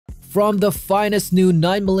from the finest new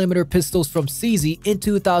 9mm pistols from CZ in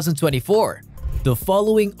 2024. The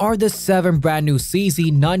following are the 7 brand new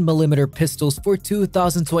CZ 9mm pistols for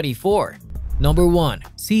 2024. Number 1.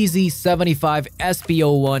 CZ75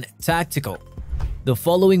 SP01 Tactical. The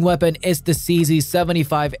following weapon is the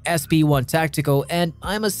CZ75 SP1 Tactical, and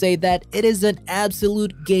I must say that it is an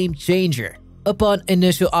absolute game changer. Upon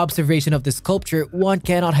initial observation of the sculpture, one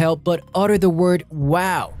cannot help but utter the word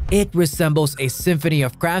wow. It resembles a symphony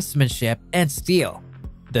of craftsmanship and steel.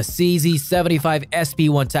 The CZ75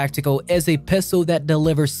 SP1 Tactical is a pistol that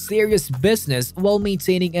delivers serious business while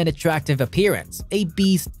maintaining an attractive appearance, a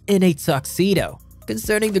beast in a tuxedo.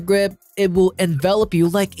 Concerning the grip, it will envelop you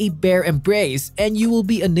like a bear embrace and you will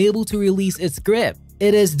be unable to release its grip.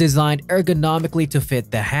 It is designed ergonomically to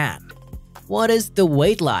fit the hand. What is the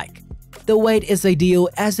weight like? The weight is ideal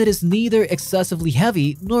as it is neither excessively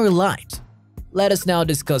heavy nor light. Let us now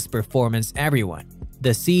discuss performance, everyone.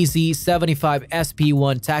 The CZ75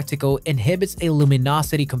 SP1 Tactical inhibits a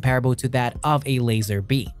luminosity comparable to that of a laser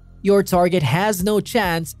beam. Your target has no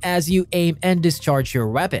chance as you aim and discharge your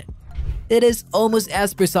weapon. It is almost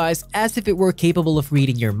as precise as if it were capable of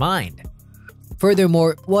reading your mind.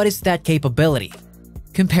 Furthermore, what is that capability?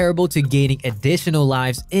 Comparable to gaining additional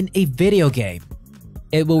lives in a video game.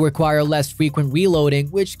 It will require less frequent reloading,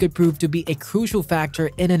 which could prove to be a crucial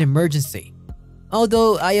factor in an emergency.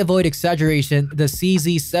 Although I avoid exaggeration, the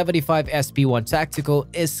CZ75 SP1 Tactical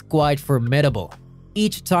is quite formidable.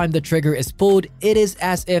 Each time the trigger is pulled, it is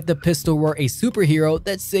as if the pistol were a superhero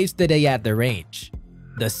that saves the day at the range.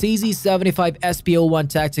 The CZ75 SP01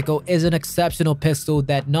 Tactical is an exceptional pistol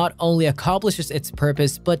that not only accomplishes its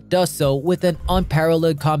purpose but does so with an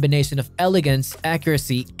unparalleled combination of elegance,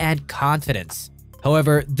 accuracy, and confidence.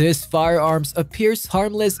 However, this firearm appears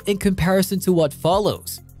harmless in comparison to what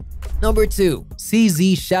follows. Number 2.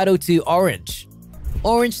 CZ Shadow 2 Orange.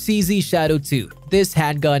 Orange CZ Shadow 2. This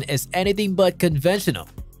handgun is anything but conventional.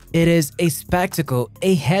 It is a spectacle,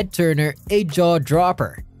 a head-turner, a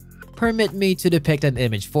jaw-dropper. Permit me to depict an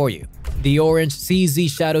image for you. The Orange CZ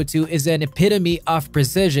Shadow 2 is an epitome of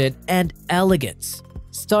precision and elegance.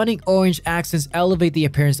 Stunning orange accents elevate the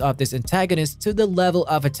appearance of this antagonist to the level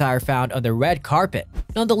of attire found on the red carpet.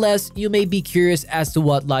 Nonetheless, you may be curious as to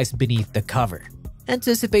what lies beneath the cover.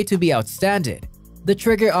 Anticipate to be outstanded. The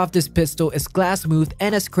trigger of this pistol is glass smooth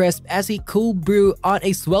and as crisp as a cool brew on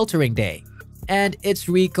a sweltering day, and its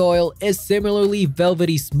recoil is similarly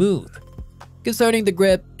velvety smooth. Concerning the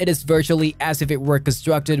grip, it is virtually as if it were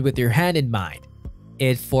constructed with your hand in mind.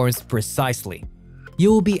 It forms precisely.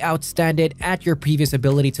 You will be outstanded at your previous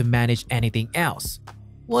ability to manage anything else.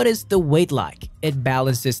 What is the weight like? It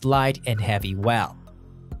balances light and heavy well.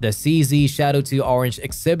 The CZ Shadow 2 Orange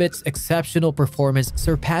exhibits exceptional performance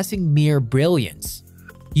surpassing mere brilliance.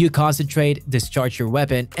 You concentrate, discharge your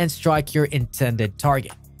weapon, and strike your intended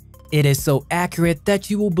target. It is so accurate that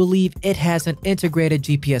you will believe it has an integrated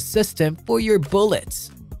GPS system for your bullets.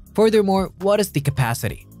 Furthermore, what is the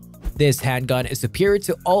capacity? This handgun is superior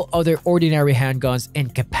to all other ordinary handguns in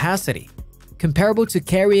capacity, comparable to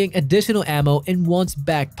carrying additional ammo in one's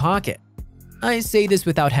back pocket. I say this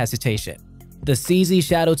without hesitation. The CZ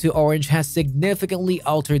Shadow 2 Orange has significantly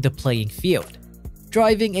altered the playing field.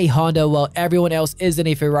 Driving a Honda while everyone else is in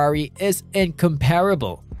a Ferrari is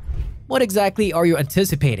incomparable. What exactly are you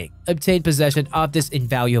anticipating? Obtain possession of this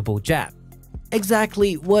invaluable gem.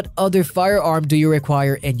 Exactly what other firearm do you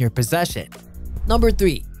require in your possession? Number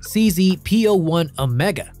 3. CZ P01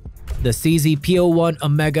 Omega. The CZ P01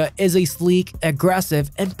 Omega is a sleek, aggressive,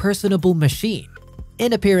 and personable machine.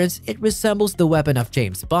 In appearance, it resembles the weapon of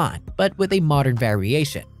James Bond, but with a modern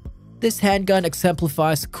variation. This handgun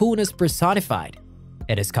exemplifies coolness personified.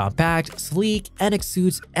 It is compact, sleek, and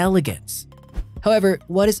exudes elegance. However,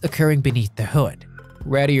 what is occurring beneath the hood?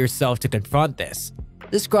 Ready yourself to confront this.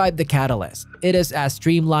 Describe the catalyst. It is as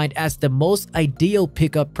streamlined as the most ideal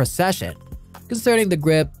pickup procession. Concerning the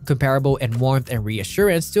grip, comparable in warmth and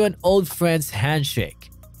reassurance to an old friend's handshake.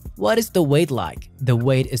 What is the weight like? The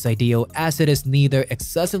weight is ideal as it is neither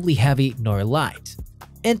excessively heavy nor light.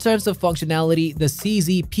 In terms of functionality, the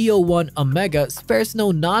CZ P01 Omega spares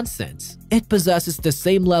no nonsense. It possesses the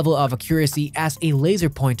same level of accuracy as a laser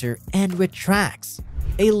pointer and retracts.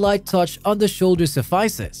 A light touch on the shoulder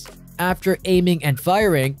suffices. After aiming and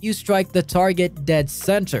firing, you strike the target dead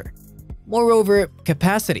center. Moreover,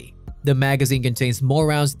 capacity. The magazine contains more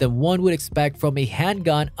rounds than one would expect from a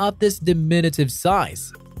handgun of this diminutive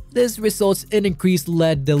size. This results in increased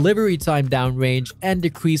lead delivery time downrange and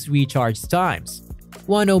decreased recharge times.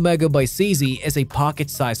 1 Omega by CZ is a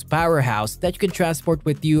pocket-sized powerhouse that you can transport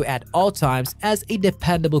with you at all times as a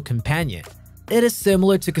dependable companion. It is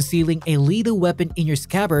similar to concealing a lethal weapon in your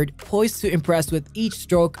scabbard, poised to impress with each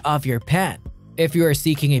stroke of your pen. If you are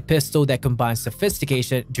seeking a pistol that combines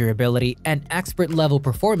sophistication, durability, and expert-level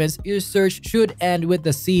performance, your search should end with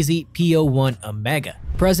the CZ P01 Omega.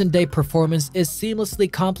 Present-day performance is seamlessly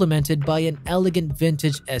complemented by an elegant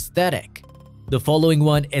vintage aesthetic. The following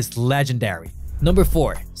one is legendary. Number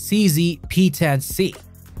 4. CZ P10C.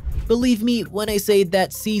 Believe me when I say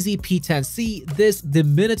that CZ P10C, this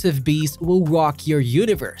diminutive beast will rock your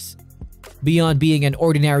universe. Beyond being an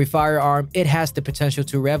ordinary firearm, it has the potential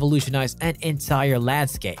to revolutionize an entire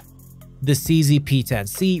landscape. The CZ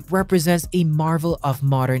P10C represents a marvel of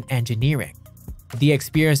modern engineering. The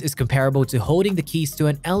experience is comparable to holding the keys to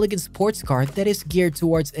an elegant sports car that is geared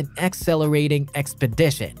towards an accelerating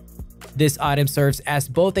expedition. This item serves as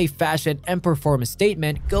both a fashion and performance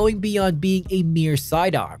statement, going beyond being a mere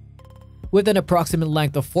sidearm. With an approximate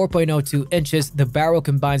length of 4.02 inches, the barrel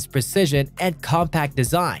combines precision and compact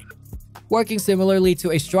design. Working similarly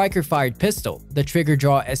to a striker-fired pistol, the trigger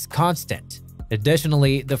draw is constant.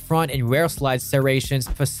 Additionally, the front and rear slide serrations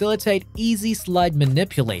facilitate easy slide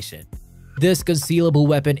manipulation. This concealable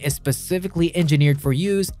weapon is specifically engineered for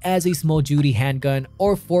use as a small-duty handgun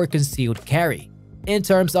or for concealed carry. In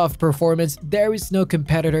terms of performance, there is no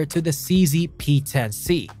competitor to the CZ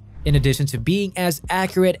P10C. In addition to being as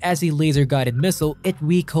accurate as a laser-guided missile, it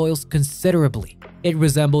recoils considerably. It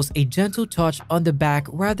resembles a gentle touch on the back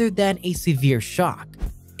rather than a severe shock.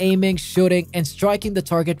 Aiming, shooting, and striking the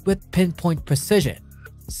target with pinpoint precision.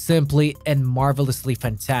 Simply and marvelously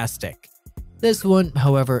fantastic. This one,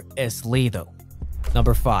 however, is lethal.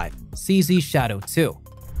 Number 5. CZ Shadow 2.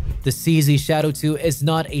 The CZ Shadow 2 is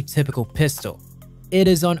not a typical pistol. It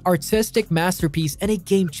is an artistic masterpiece and a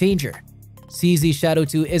game changer. CZ Shadow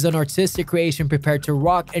 2 is an artistic creation prepared to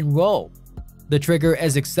rock and roll. The trigger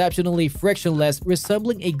is exceptionally frictionless,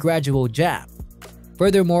 resembling a gradual jab.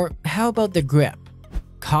 Furthermore, how about the grip?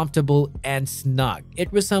 Comfortable and snug.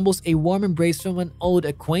 It resembles a warm embrace from an old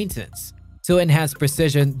acquaintance. To enhance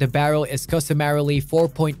precision, the barrel is customarily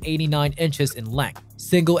 4.89 inches in length.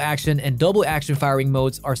 Single action and double action firing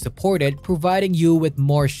modes are supported, providing you with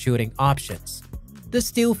more shooting options. The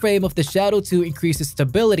steel frame of the Shadow 2 increases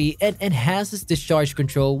stability and enhances discharge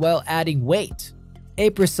control while adding weight. A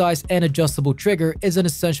precise and adjustable trigger is an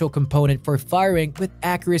essential component for firing with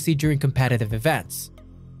accuracy during competitive events.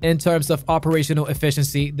 In terms of operational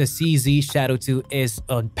efficiency, the CZ Shadow 2 is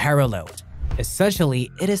unparalleled. Essentially,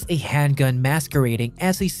 it is a handgun masquerading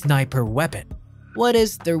as a sniper weapon. What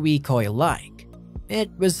is the recoil like? It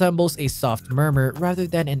resembles a soft murmur rather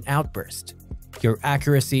than an outburst. Your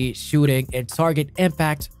accuracy, shooting, and target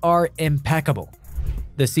impact are impeccable.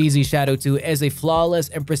 The CZ Shadow 2 is a flawless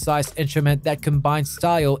and precise instrument that combines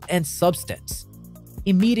style and substance.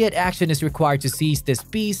 Immediate action is required to seize this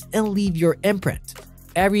beast and leave your imprint.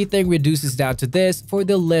 Everything reduces down to this for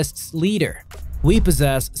the list's leader. We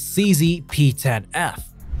possess CZ P10F.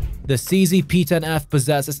 The CZ P10F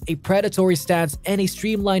possesses a predatory stance and a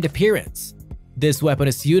streamlined appearance. This weapon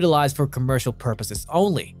is utilized for commercial purposes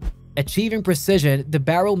only. Achieving precision, the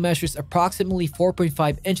barrel measures approximately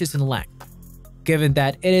 4.5 inches in length. Given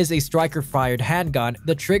that it is a striker-fired handgun,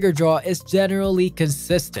 the trigger draw is generally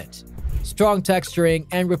consistent. Strong texturing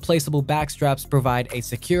and replaceable backstraps provide a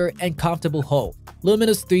secure and comfortable hold.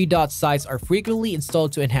 Luminous 3-dot sights are frequently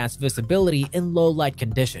installed to enhance visibility in low-light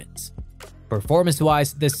conditions.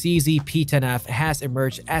 Performance-wise, the CZ P10F has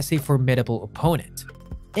emerged as a formidable opponent.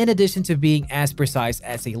 In addition to being as precise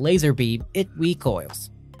as a laser beam, it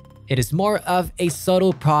recoils. It is more of a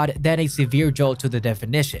subtle prod than a severe jolt to the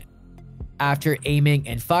definition. After aiming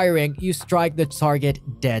and firing, you strike the target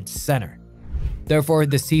dead center. Therefore,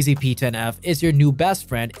 the CZ P10F is your new best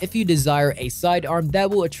friend if you desire a sidearm that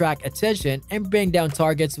will attract attention and bring down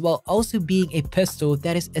targets while also being a pistol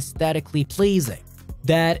that is aesthetically pleasing.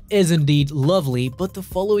 That is indeed lovely, but the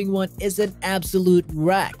following one is an absolute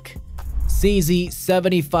wreck.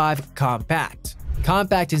 CZ75 Compact.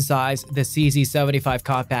 Compact in size, the CZ75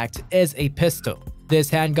 Compact is a pistol.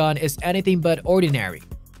 This handgun is anything but ordinary.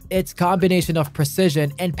 Its combination of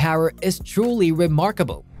precision and power is truly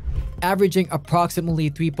remarkable. Averaging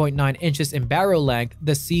approximately 3.9 inches in barrel length,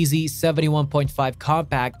 the CZ71.5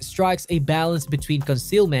 Compact strikes a balance between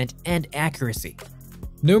concealment and accuracy.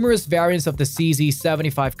 Numerous variants of the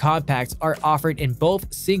CZ75 Compacts are offered in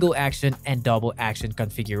both single-action and double-action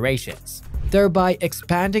configurations, thereby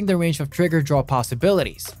expanding the range of trigger draw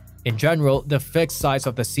possibilities. In general, the fixed sights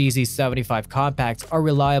of the CZ75 Compacts are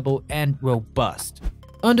reliable and robust.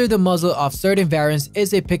 Under the muzzle of certain variants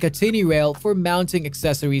is a Picatinny rail for mounting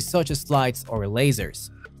accessories such as lights or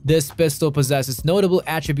lasers. This pistol possesses notable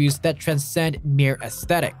attributes that transcend mere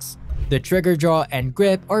aesthetics. The trigger draw and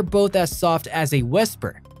grip are both as soft as a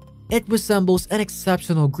whisper. It resembles an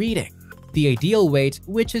exceptional greeting. The ideal weight,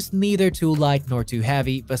 which is neither too light nor too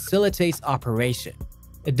heavy, facilitates operation.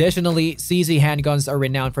 Additionally, CZ handguns are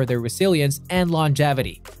renowned for their resilience and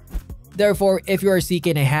longevity. Therefore, if you are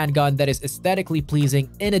seeking a handgun that is aesthetically pleasing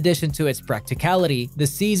in addition to its practicality, the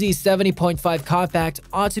CZ 70.5 Compact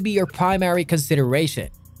ought to be your primary consideration.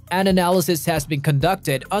 An analysis has been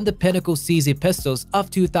conducted on the pinnacle CZ pistols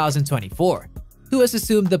of 2024, who has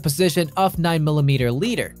assumed the position of 9mm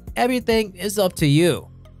leader. Everything is up to you.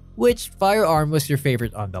 Which firearm was your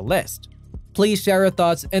favorite on the list? Please share your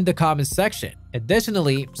thoughts in the comments section.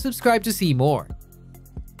 Additionally, subscribe to see more.